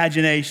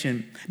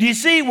imagination. Do you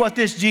see what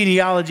this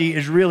genealogy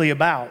is really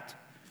about?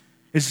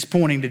 It's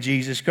pointing to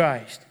Jesus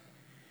Christ.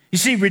 You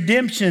see,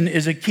 redemption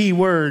is a key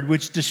word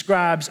which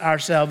describes our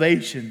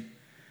salvation.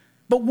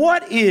 But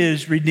what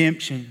is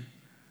redemption?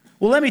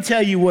 Well, let me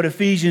tell you what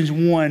Ephesians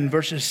 1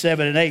 verses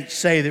 7 and 8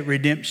 say that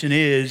redemption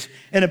is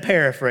in a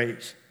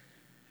paraphrase.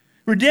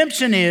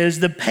 Redemption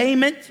is the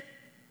payment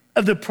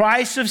of the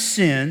price of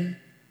sin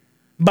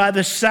by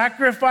the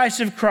sacrifice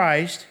of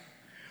Christ,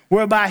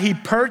 whereby he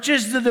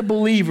purchased the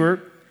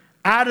believer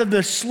out of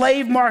the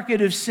slave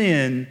market of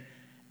sin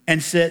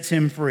and sets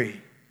him free.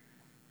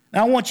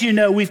 Now, I want you to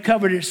know we've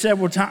covered it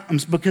several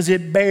times because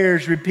it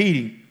bears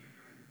repeating.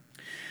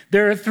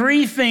 There are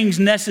 3 things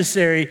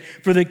necessary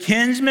for the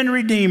kinsman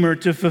redeemer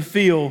to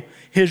fulfill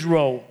his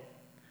role.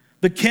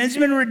 The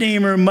kinsman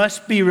redeemer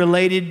must be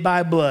related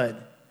by blood.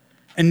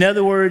 In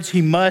other words,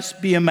 he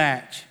must be a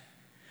match.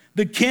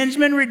 The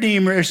kinsman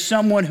redeemer is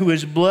someone who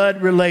is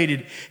blood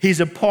related. He's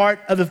a part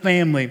of the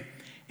family.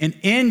 And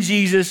in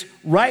Jesus,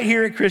 right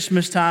here at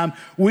Christmas time,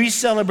 we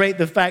celebrate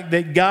the fact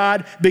that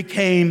God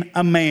became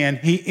a man.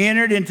 He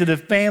entered into the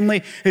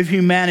family of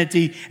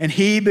humanity, and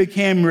he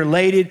became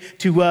related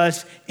to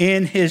us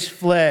in his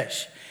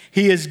flesh.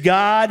 He is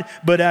God,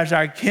 but as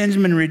our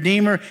kinsman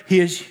redeemer, he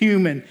is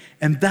human.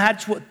 And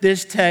that's what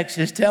this text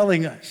is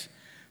telling us.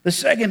 The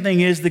second thing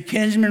is the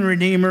kinsman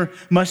redeemer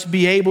must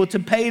be able to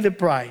pay the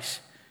price.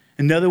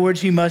 In other words,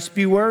 he must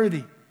be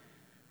worthy.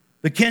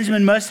 The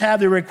kinsman must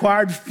have the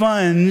required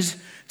funds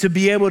to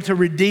be able to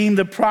redeem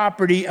the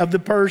property of the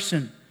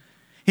person.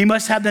 He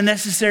must have the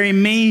necessary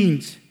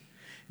means.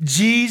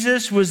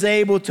 Jesus was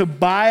able to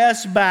buy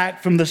us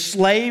back from the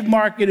slave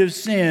market of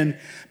sin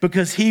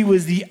because he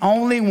was the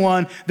only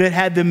one that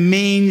had the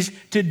means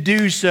to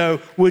do so,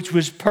 which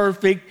was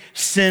perfect,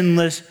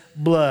 sinless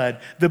blood.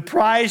 The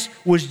price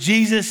was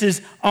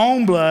Jesus'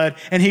 own blood,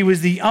 and he was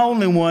the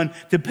only one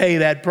to pay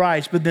that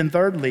price. But then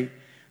thirdly,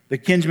 the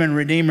kinsman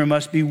redeemer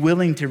must be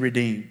willing to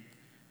redeem.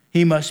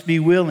 He must be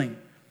willing.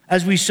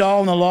 As we saw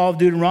in the law of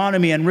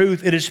Deuteronomy and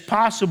Ruth, it is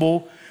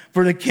possible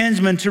for the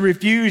kinsman to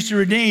refuse to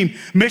redeem.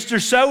 Mr.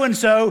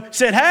 So-and-so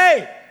said,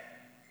 "Hey,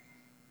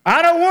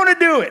 I don't want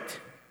to do it."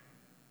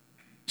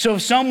 So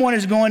if someone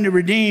is going to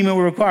redeem, it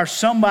will require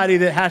somebody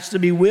that has to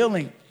be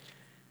willing.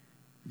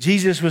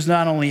 Jesus was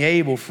not only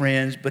able,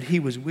 friends, but he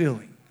was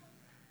willing.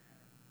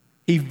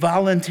 He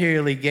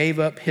voluntarily gave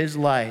up his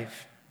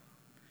life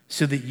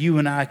so that you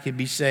and I could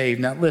be saved.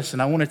 Now listen,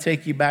 I want to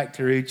take you back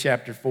to Ruth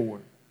chapter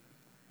 4.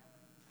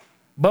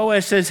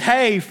 Boaz says,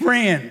 "Hey,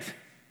 friend,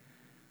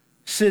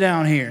 sit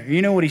down here."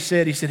 You know what he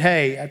said? He said,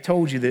 "Hey, I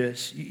told you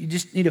this. You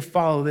just need to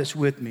follow this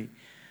with me."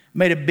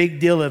 Made a big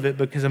deal of it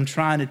because I'm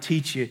trying to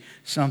teach you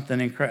something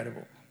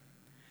incredible.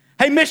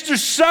 "Hey, Mr.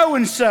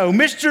 So-and-so,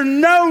 Mr.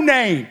 No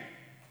Name.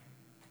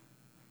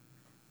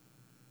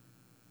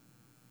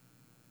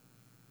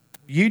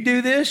 You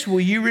do this? Will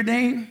you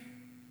redeem?"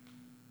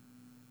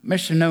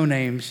 Mr. No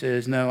Name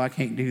says, "No, I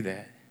can't do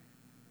that."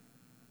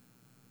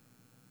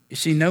 You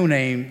see, No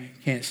Name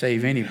can't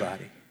save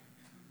anybody.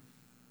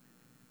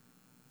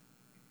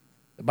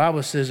 The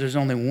Bible says there's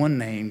only one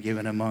name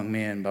given among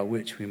men by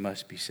which we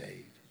must be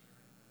saved.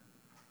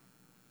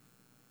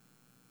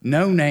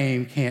 No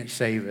name can't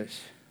save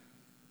us,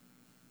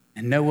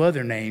 and no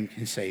other name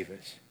can save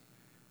us.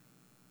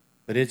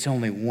 But it's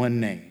only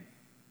one name,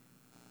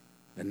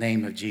 the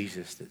name of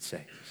Jesus, that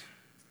saves.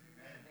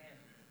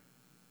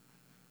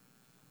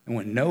 And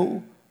when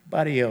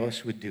nobody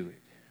else would do it,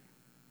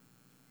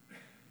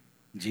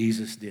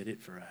 Jesus did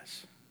it for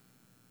us.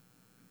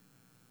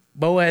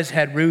 Boaz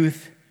had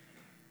Ruth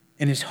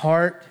in his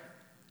heart,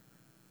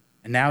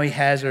 and now he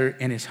has her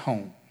in his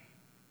home.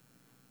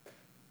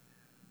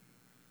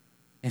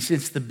 And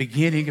since the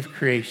beginning of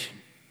creation,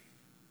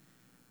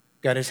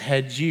 God has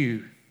had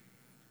you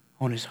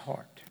on his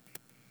heart.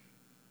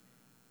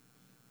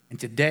 And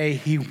today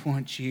he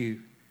wants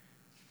you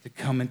to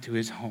come into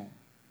his home.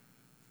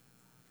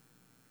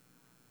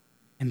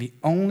 And the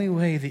only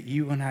way that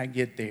you and I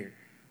get there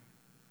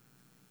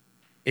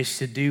is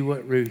to do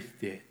what Ruth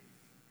did.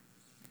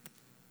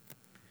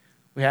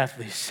 We have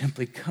to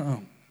simply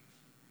come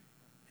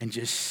and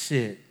just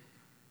sit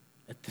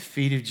at the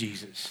feet of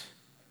Jesus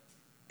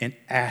and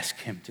ask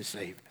him to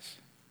save us.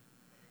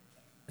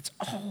 That's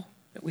all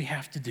that we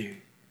have to do.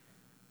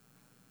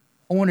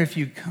 I wonder if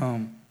you'd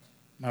come,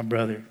 my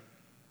brother.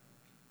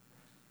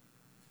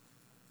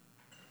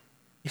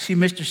 You see,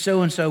 Mr.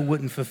 So-and-so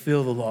wouldn't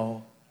fulfill the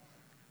law.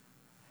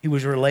 He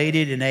was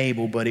related and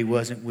able, but he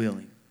wasn't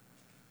willing.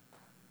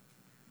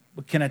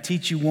 But can I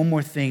teach you one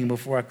more thing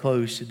before I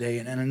close today?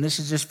 And this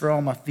is just for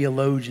all my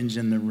theologians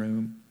in the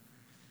room.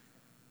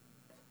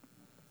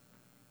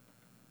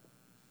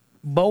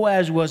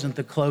 Boaz wasn't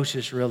the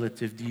closest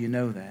relative. Do you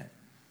know that?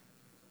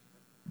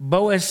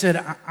 Boaz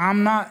said,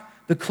 I'm not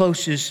the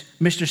closest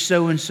Mr.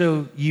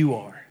 So-and-so you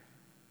are.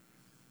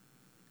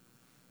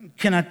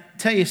 Can I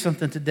tell you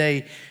something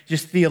today,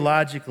 just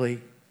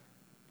theologically?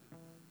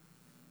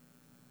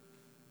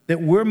 That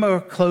we're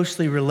more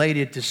closely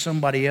related to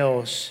somebody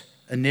else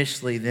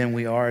initially than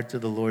we are to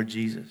the Lord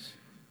Jesus.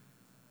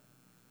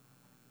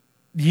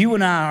 You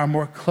and I are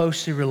more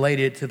closely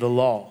related to the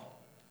law.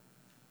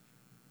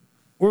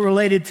 We're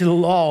related to the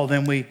law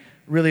than we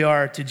really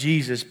are to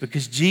Jesus,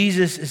 because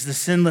Jesus is the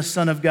sinless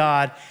Son of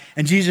God,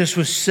 and Jesus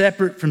was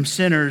separate from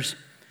sinners.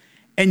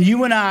 And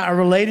you and I are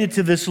related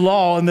to this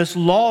law, and this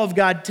law of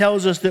God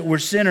tells us that we're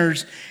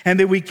sinners and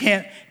that we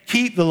can't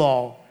keep the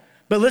law.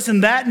 But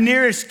listen, that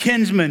nearest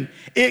kinsman,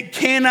 it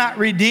cannot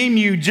redeem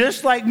you,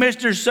 just like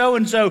Mr.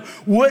 So-and-so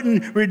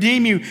wouldn't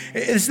redeem you.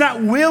 It's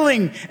not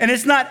willing, and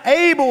it's not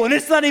able, and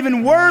it's not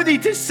even worthy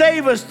to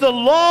save us. The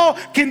law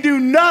can do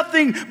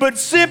nothing but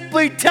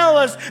simply tell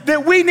us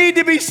that we need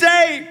to be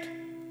saved.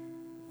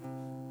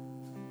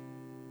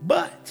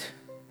 But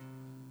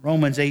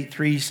Romans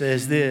 8:3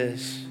 says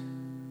this: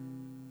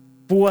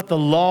 for what the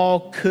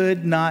law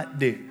could not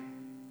do,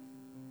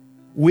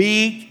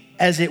 weak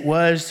as it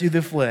was through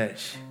the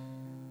flesh,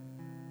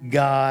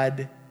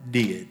 God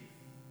did,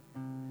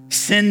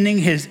 sending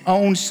his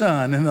own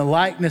Son in the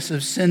likeness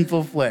of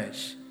sinful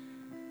flesh.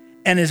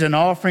 And as an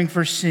offering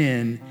for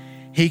sin,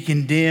 he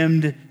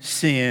condemned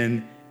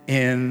sin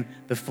in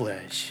the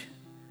flesh.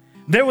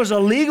 There was a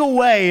legal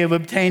way of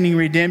obtaining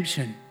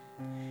redemption.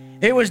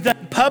 It was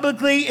done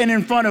publicly and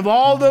in front of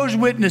all those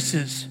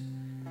witnesses.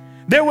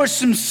 There was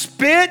some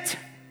spit,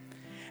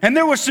 and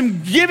there was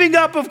some giving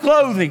up of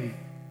clothing.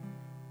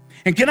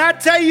 And can I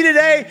tell you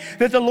today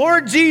that the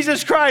Lord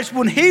Jesus Christ,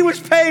 when he was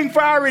paying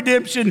for our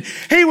redemption,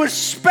 he was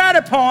spat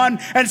upon,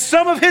 and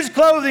some of his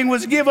clothing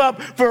was give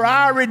up for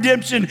our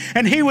redemption.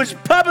 And he was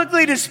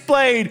publicly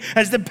displayed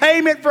as the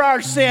payment for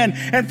our sin,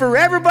 and for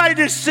everybody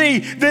to see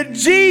that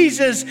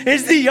Jesus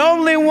is the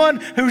only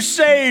one who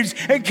saves.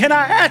 And can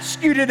I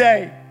ask you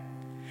today,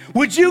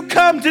 would you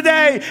come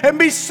today and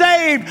be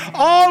saved,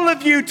 all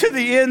of you, to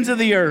the ends of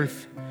the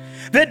earth?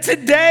 That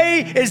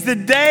today is the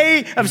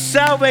day of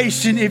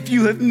salvation if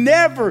you have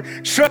never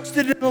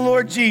trusted in the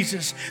Lord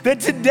Jesus. That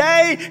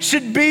today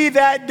should be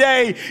that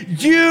day.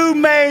 You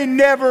may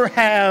never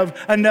have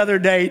another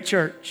day,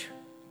 church.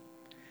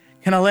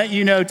 Can I let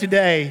you know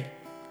today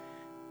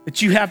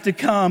that you have to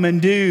come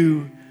and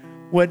do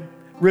what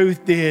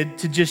Ruth did,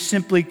 to just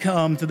simply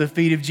come to the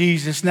feet of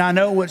Jesus. Now, I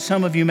know what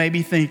some of you may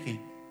be thinking.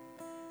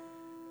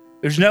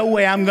 There's no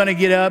way I'm going to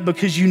get up,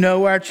 because you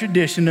know our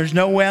tradition. There's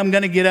no way I'm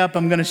going to get up.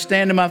 I'm going to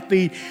stand to my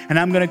feet and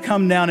I'm going to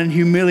come down and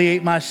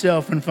humiliate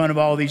myself in front of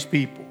all these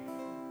people.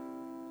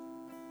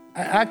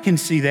 I can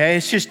see that.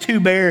 It's just too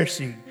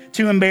embarrassing.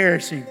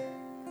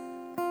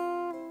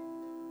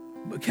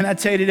 But can I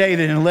tell you today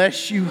that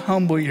unless you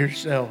humble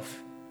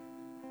yourself,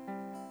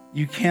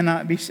 you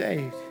cannot be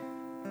saved.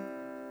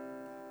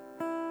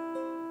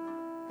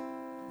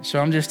 So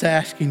I'm just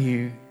asking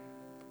you,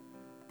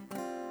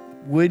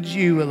 would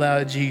you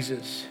allow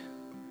Jesus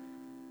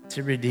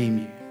to redeem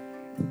you?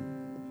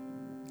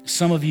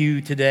 Some of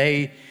you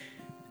today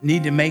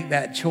need to make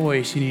that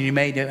choice. You need to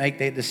make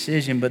that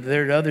decision. But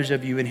there are others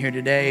of you in here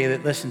today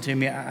that, listen to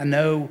me, I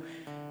know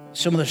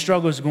some of the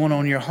struggles going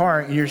on in your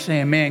heart, and you're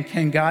saying, man,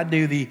 can God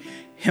do the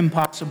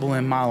impossible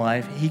in my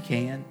life? He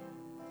can.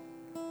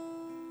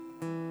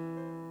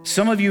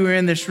 Some of you are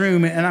in this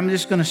room, and I'm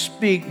just going to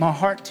speak my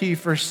heart to you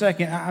for a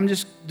second.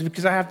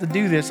 Because I have to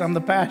do this. I'm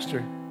the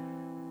pastor.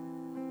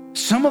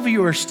 Some of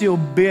you are still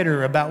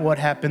bitter about what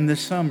happened this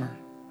summer.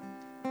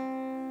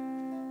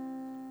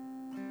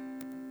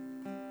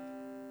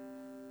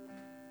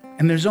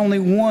 And there's only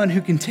one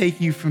who can take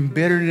you from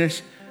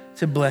bitterness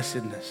to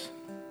blessedness.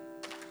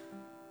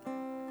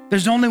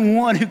 There's only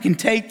one who can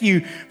take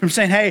you from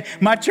saying, hey,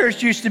 my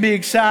church used to be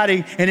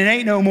exciting and it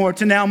ain't no more,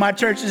 to now my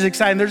church is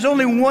exciting. There's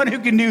only one who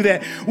can do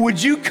that.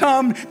 Would you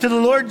come to the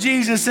Lord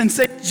Jesus and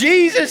say,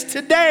 Jesus,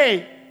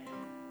 today,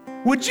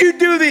 would you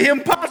do the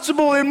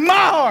impossible in my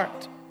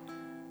heart?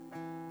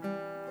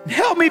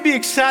 Help me be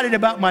excited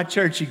about my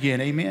church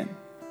again. Amen.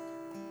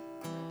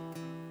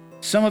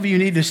 Some of you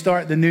need to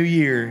start the new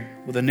year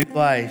with a new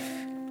life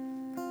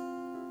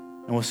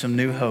and with some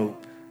new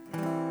hope.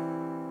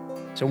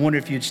 So I wonder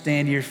if you'd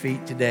stand to your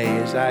feet today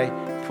as I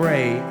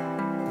pray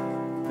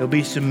There'll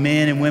be some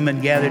men and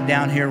women gathered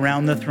down here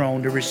around the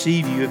throne to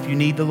receive you. If you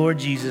need the Lord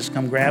Jesus,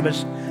 come grab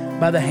us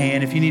by the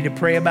hand. If you need to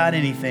pray about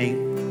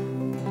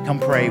anything, come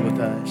pray with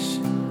us.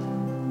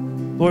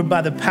 Lord,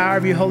 by the power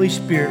of your Holy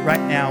Spirit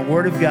right now,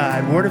 Word of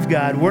God, Word of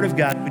God, Word of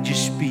God, would you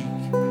speak?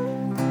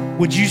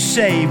 Would you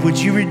save? Would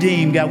you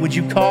redeem? God, would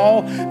you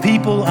call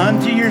people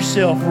unto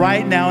yourself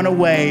right now in a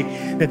way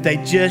that they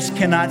just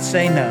cannot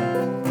say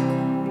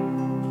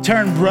no?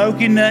 Turn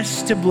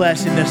brokenness to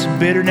blessedness,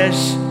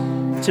 bitterness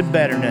to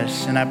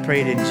betterness. And I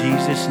pray it in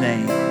Jesus'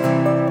 name.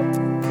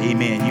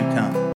 Amen. You come.